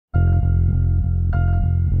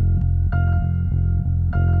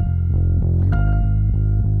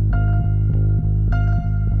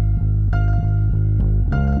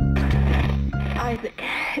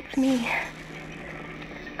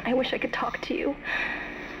wish I could talk to you.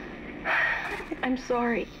 I'm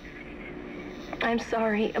sorry. I'm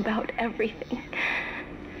sorry about everything.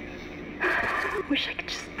 I wish I could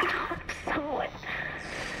just talk to someone.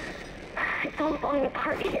 It's all falling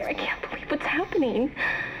apart here. I can't believe what's happening.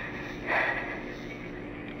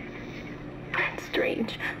 It's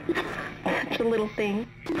strange. Such a little thing.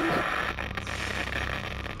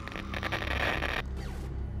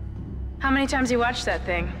 How many times you watched that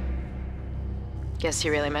thing? Guess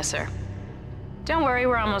you really miss her. Don't worry,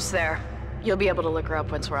 we're almost there. You'll be able to look her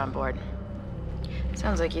up once we're on board.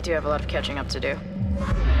 Sounds like you two have a lot of catching up to do.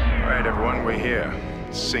 Alright, everyone, we're here.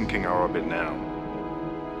 Sinking our orbit now.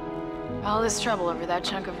 All this trouble over that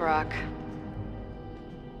chunk of rock.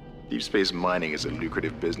 Deep space mining is a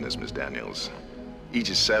lucrative business, Miss Daniels.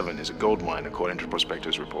 Aegis 7 is a gold mine according to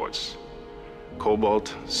prospectors' reports.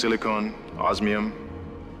 Cobalt, silicon, osmium.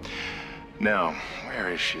 Now,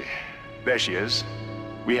 where is she? There she is.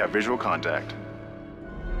 We have visual contact.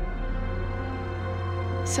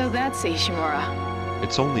 So that's Ishimura.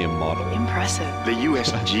 It's only a model. Impressive. The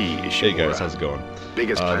USG Ishimura. Hey guys, how's it going?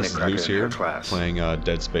 Biggest planet this is cracker Luce in her here, class. playing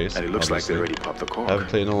Dead Space. And it looks like obviously. they already popped the cork. Haven't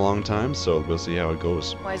played in a long time, so we'll see how it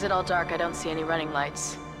goes. Why is it all dark? I don't see any running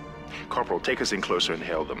lights. Corporal, take us in closer and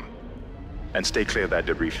hail them. And stay clear of that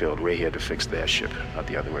debris field. We're here to fix their ship, not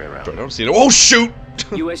the other way around. I don't see it. Oh shoot!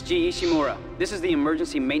 USG Ishimura, this is the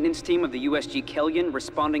emergency maintenance team of the USG Kellyan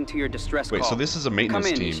responding to your distress call. Wait, so this is a maintenance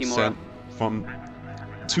Come in, team Ishimura. sent from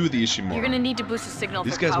to the Ishimura. You're gonna need to boost the signal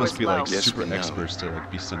These for guys power's must be low. like Yes, super we know. experts to like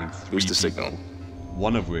be sending 3 Boost the people. signal.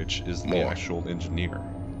 One of which is the More. actual engineer.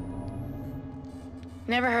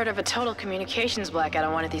 Never heard of a total communications blackout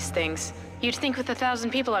on one of these things. You'd think with 1,000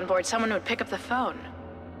 people on board, someone would pick up the phone.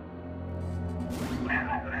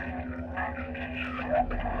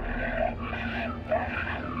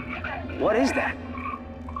 What is that?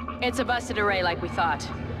 It's a busted array like we thought.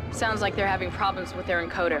 Sounds like they're having problems with their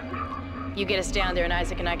encoder. You get us down there and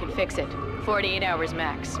Isaac and I can fix it. 48 hours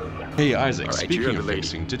max. Hey Isaac, All right, speaking you're of the lady.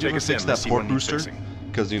 fixing, did you Take ever us in, fix let's that see port what needs booster? fixing.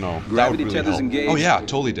 Because, you know, that Gravity would really tethers help. engaged. Oh yeah,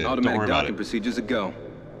 totally did. Don't Automatic worry about docking it. procedures a go.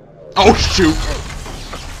 Oh shoot!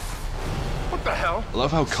 What the hell? I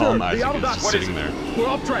love how calm Sir, the Isaac auto is dock- just what sitting is there. We're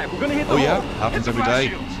off track. We're gonna hit the Oh yeah, hull. happens every day.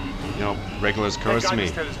 You know, regulars curse me.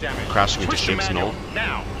 Crashing into ships and all.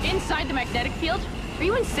 Now. Inside the magnetic field? Are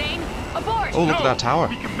you insane? Abort! Oh, look at that tower.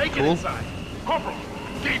 We can make Cool. it inside. Corporal,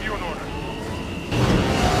 gave you an order.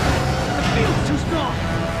 The field's too strong.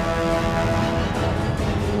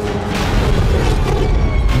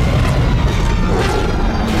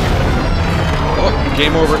 Oh,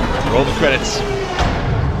 game over. Roll the credits.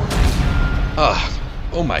 Ah,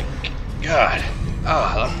 oh my god.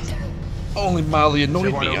 Ah, that only mildly Is annoyed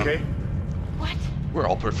everyone me. okay? What? We're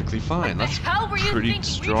all perfectly fine. What the That's hell were you pretty thinking?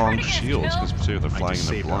 strong Returning us, shields, Bill? considering they're I flying just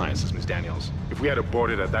in the saved our blind. asses, Miss Daniels. If we had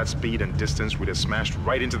aborted at that speed and distance, we'd have smashed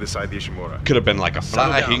right into the side of the Ishimura. Could have been like a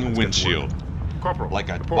Settle down, flying let's get to windshield. work. Corporal, Like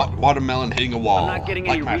a report. watermelon hitting a wall. I'm not getting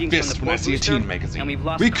Like any my readings fist from when I the see a port teen booster, magazine. and we've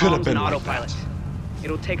lost We could have comms been and like autopilot. that.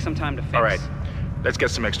 It'll take some time to fix. All right, let's get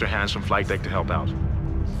some extra hands from flight deck to help out.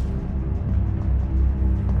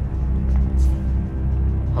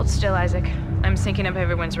 Hold still, Isaac. I'm syncing up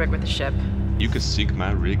everyone's rig with the ship. You could seek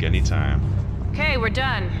my rig anytime. Okay, we're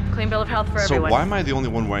done. Clean bill of health for So everyone. why am I the only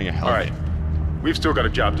one wearing a All helmet? right, we've still got a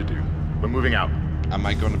job to do. We're moving out. Am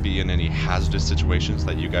I going to be in any hazardous situations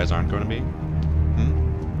that you guys aren't going to be?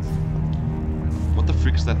 What the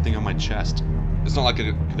freak is that thing on my chest? It's not like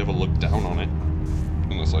I could ever look down on it.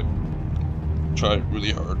 Unless I try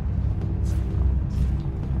really hard.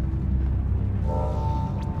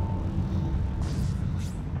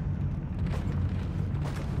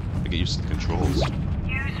 I get used to the controls.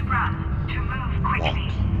 Use run to move Walk.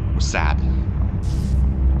 quickly. Was sad.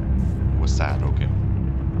 Was sad, okay.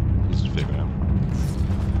 Let's figure it out.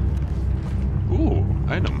 Ooh,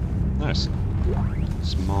 item. Nice.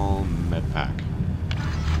 Small med pack.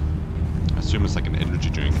 I assume it's like an energy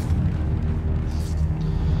drink.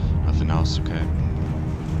 Nothing else, okay.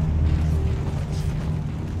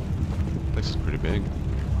 Place is pretty big,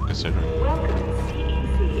 considering. Welcome,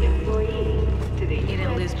 CEC employee, to the You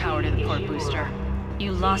didn't lose power to the port booster.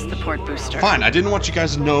 You lost the port booster. Fine, I didn't want you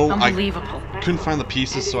guys to know. I Unbelievable. couldn't find the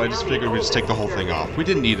pieces, so I just figured we'd just take the whole thing off. We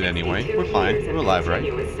didn't need it anyway. We're fine. We're alive, right?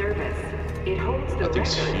 It holds the That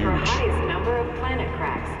thing's record for huge. highest number of planet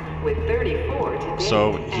cracks, with 34 today.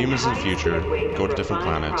 So, and humans in the highest future liquid weight go of to different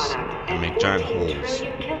refined planets product and at make giant 14 holes.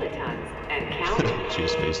 trillion kilotons and counting. Jeez,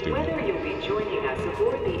 space dude. Whether you'll be joining us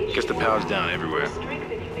aboard the Guess the power's down everywhere.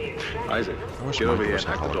 strengthening the extraction Isaac, I wish get my over here course and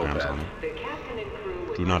had hack the door holograms pad. on it. the captain and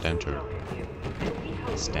crew Do not enter.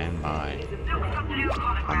 Stand by. Look for blue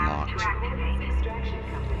hologram Unlocked. to activate. Extraction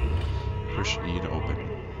company. Push E to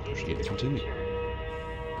open. Proceed to continue.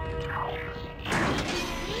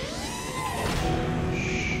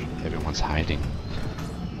 Shh, everyone's hiding.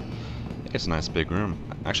 It's a nice big room.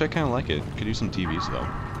 Actually, I kind of like it. Could use some TVs though.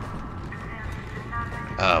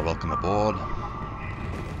 Welcome aboard.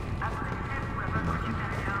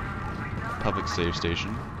 Public save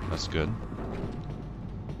station. That's good.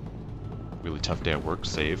 Really tough day at work.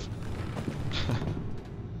 Save.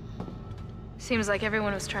 Seems like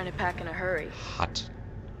everyone was trying to pack in a hurry. Hot.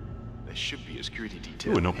 There should be a security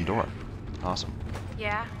detail. Ooh, an open door. Awesome.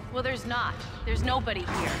 Yeah? Well, there's not. There's nobody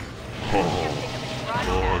here.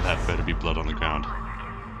 Oh, that better be blood on the ground.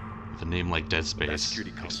 With a name like Dead Space, I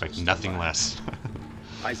expect nothing less.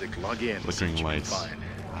 Isaac, log in. Flickering lights.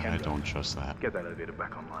 I don't trust that. Get that elevator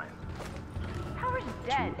back online. Power's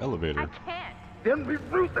dead. Elevator. I can't. Then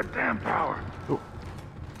reroute the damn power.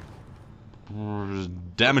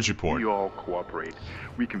 Damage report. We all cooperate.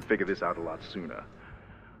 We can figure this out a lot sooner.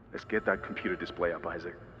 Let's get that computer display up,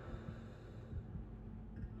 Isaac.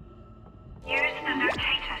 Use the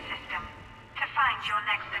locator system to find your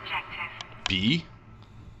next objective. B?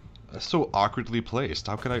 That's so awkwardly placed.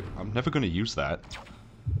 How could I? I'm never going to use that.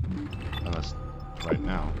 Unless right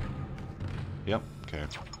now. Yep. Okay.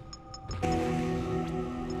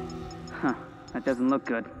 Huh. That doesn't look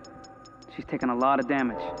good. She's taken a lot of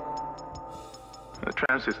damage. The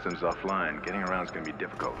tram system's offline. Getting around's gonna be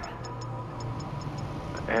difficult.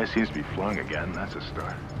 The air seems to be flowing again. That's a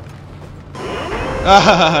start.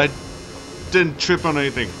 I didn't trip on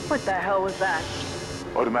anything. What the hell was that?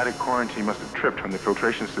 Automatic quarantine must have tripped when the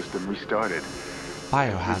filtration system restarted.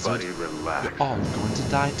 Biohazard. Everybody relax. We're all going to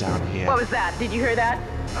die down here. What was that? Did you hear that?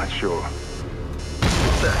 Not sure.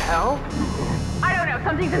 What the hell? I don't know.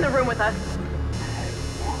 Something's in the room with us.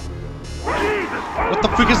 What the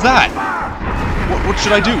freak is that? What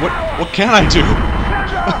should I do? What can I do?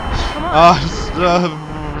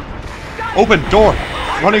 Open door.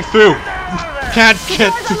 Running through. Can't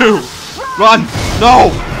get through. Run.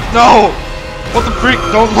 No. No. What the freak?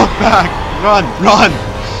 Don't look back. Run. Run.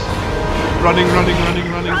 Running. Where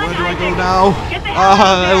do I go now?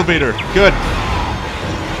 Elevator. Good.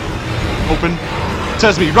 Open. It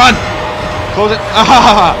says me. Run. Close it.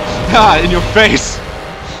 In your face.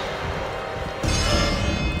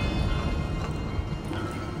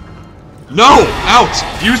 No! Out!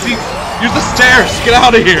 Use the stairs! Get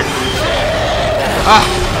out of here! Ah!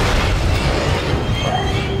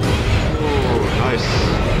 Oh, nice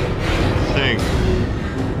thing.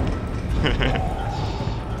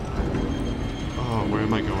 Oh, where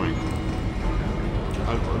am I going?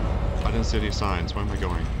 I didn't see any signs. Where am I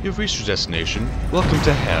going? You've reached your destination. Welcome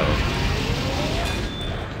to hell.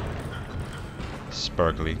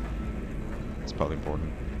 Sparkly. It's probably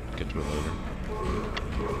important. Get to it later.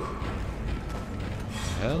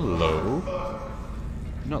 Hello.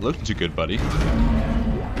 You're not looking too good, buddy.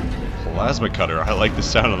 Plasma cutter. I like the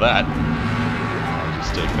sound of that. I'll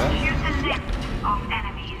just take that. Use the lift of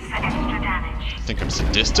enemies for extra damage. Think I'm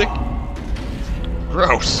sadistic?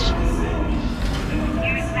 Gross.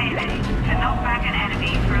 Use melee to knock back an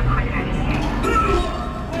enemy for a quicker escape.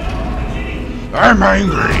 I'm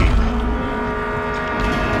angry.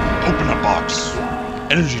 Open a box.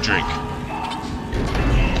 Energy drink.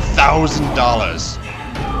 $1,000.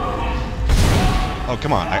 Oh,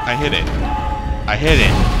 come on. I hit it. I hit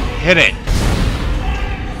it. Hit it.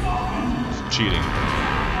 It's cheating.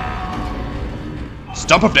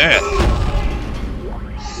 Stump of death.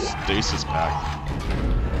 Stasis pack.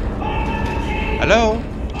 Hello?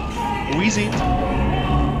 Wheezy.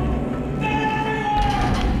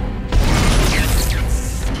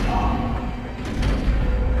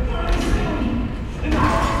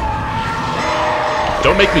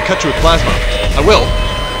 Don't make me cut you with plasma. I will.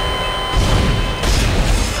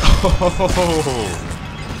 Oh,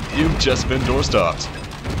 you've just been doorstopped.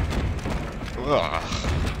 Ugh.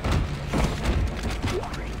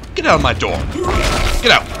 Get out of my door.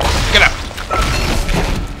 Get out. Get out.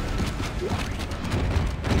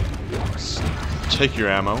 Take your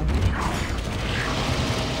ammo.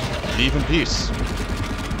 Leave in peace.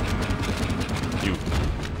 You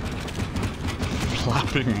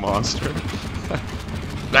flapping monster.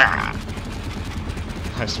 Ah.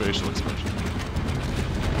 Nice facial expression.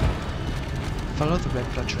 Follow the red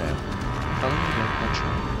blood trail. Follow the red blood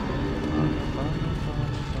trail.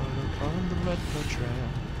 Follow the red blood trail.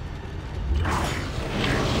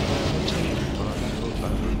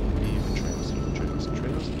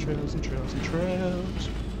 Trails.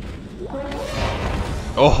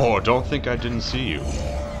 Oh, don't think I didn't see you.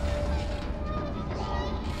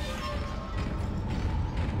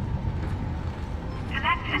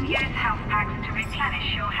 Select and use health packs to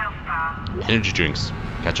replenish your health bar. Energy drinks.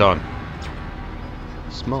 Catch on.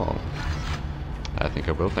 Small. I think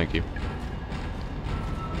I will, thank you.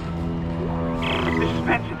 This is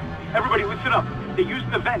Benson. Everybody listen up. They're using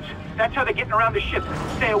the vents. That's how they're getting around the ship.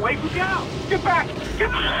 Stay away from now. Get back!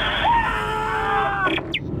 Get back!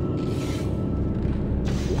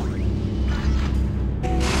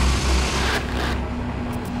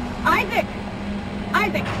 Isaac!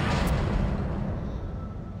 Isaac!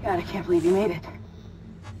 God, I can't believe you made it.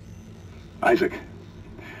 Isaac,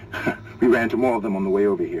 we ran into more of them on the way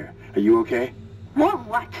over here. Are you okay? More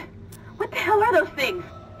what? What the hell are those things?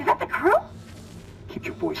 Is that the crew? Keep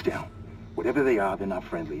your voice down. Whatever they are, they're not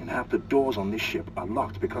friendly, and half the doors on this ship are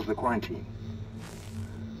locked because of the quarantine.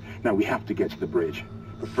 Now, we have to get to the bridge.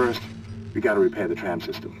 But first, we gotta repair the tram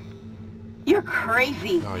system. You're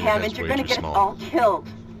crazy, Hammond. You're gonna get us all killed.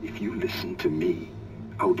 If you listen to me,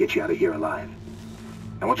 I will get you out of here alive.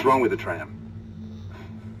 Now, what's wrong with the tram?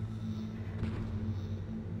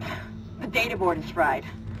 The data board is fried,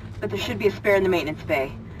 but there should be a spare in the maintenance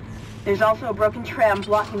bay. There's also a broken tram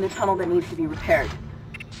blocking the tunnel that needs to be repaired.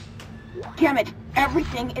 Damn it!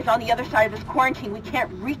 Everything is on the other side of this quarantine. We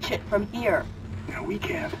can't reach it from here. No, we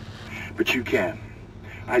can't. But you can.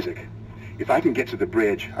 Isaac, if I can get to the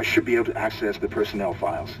bridge, I should be able to access the personnel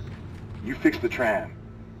files. You fix the tram,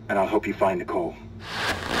 and I'll help you find Nicole.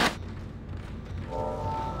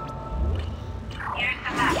 Use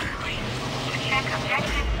the map screen to check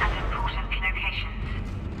objectives and important locations.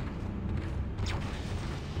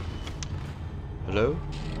 Hello?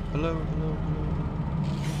 Hello, hello, hello.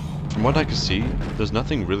 From what I can see, there's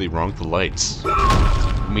nothing really wrong with the lights.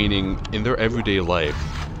 Meaning, in their everyday life,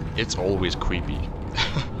 it's always creepy.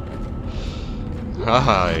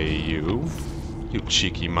 Hi, you. You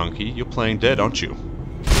cheeky monkey. You're playing dead, aren't you?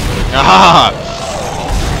 Ah!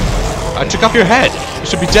 I took off your head. You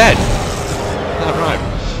should be dead. That rhyme.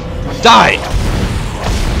 Die!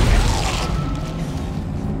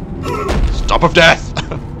 Stop of death!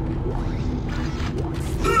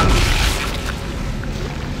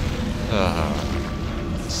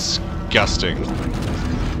 Disgusting.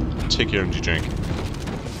 Take your energy drink.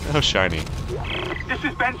 How shiny. This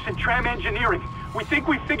is Benson, Tram Engineering. We think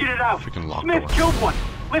we figured it out. Freaking locked Smith door. killed one.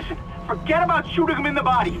 Listen, forget about shooting him in the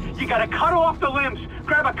body. You gotta cut off the limbs.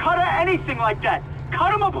 Grab a cutter, anything like that.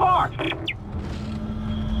 Cut him apart.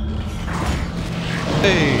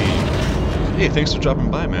 Hey! Hey, thanks for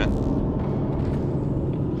dropping by, man.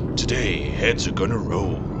 Today, heads are gonna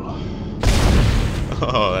roll.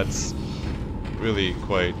 Oh, that's really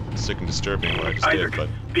quite sick and disturbing what I just did, but...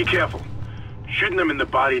 Be careful. Shooting them in the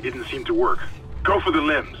body didn't seem to work. Go for the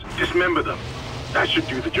limbs. Dismember them. That should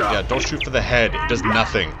do the job. Yeah, don't shoot for the head. It does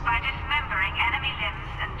nothing. By dismembering enemy limbs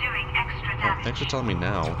and doing extra Oh, damage. thanks for telling me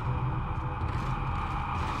now.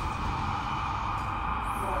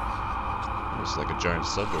 It's like a giant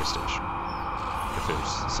subway station. If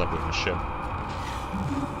there's a subway in a ship.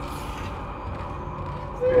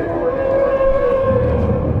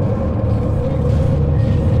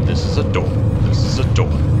 This is a door. This is a door.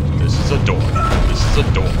 This is a door. This is a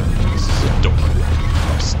door. This is a door.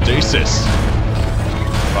 Stasis!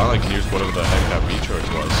 Finally, I can use whatever the heck that recharge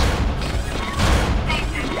was.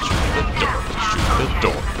 Shoot the door. Shoot the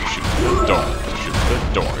door. Shoot the door. Shoot the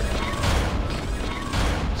door.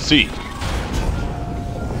 See.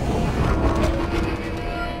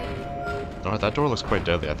 Oh, that door looks quite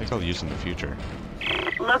deadly. I think I'll use it in the future.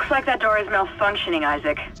 Looks like that door is malfunctioning,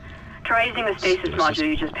 Isaac. Try using the stasis module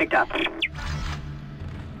you just picked up.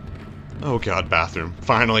 Oh god, bathroom.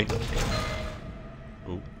 Finally.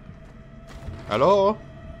 Ooh. Hello?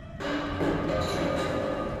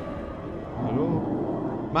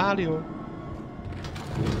 Hello? Mario?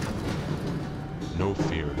 No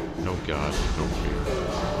fear. No god. No fear.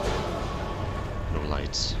 No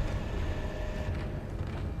lights.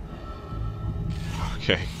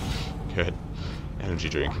 Okay. Good. Energy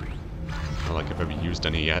drink. Not like I've ever used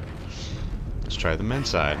any yet. Let's try the men's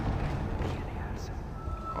side.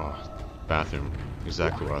 Oh, bathroom.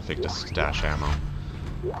 Exactly what I think to stash ammo.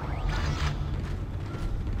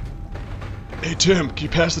 Hey Tim, can you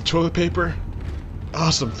pass the toilet paper?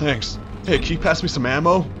 Awesome, thanks. Hey, can you pass me some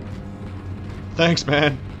ammo? Thanks,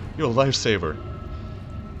 man. You're a lifesaver.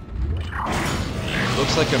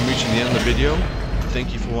 Looks like I'm reaching the end of the video.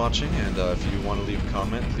 Thank you for watching, and if you want to leave a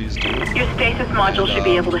comment, please do. Your stasis module should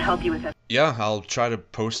be able to help you with that. Yeah, I'll try to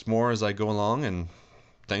post more as I go along, and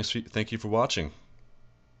thank you for watching.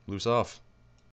 Loose off.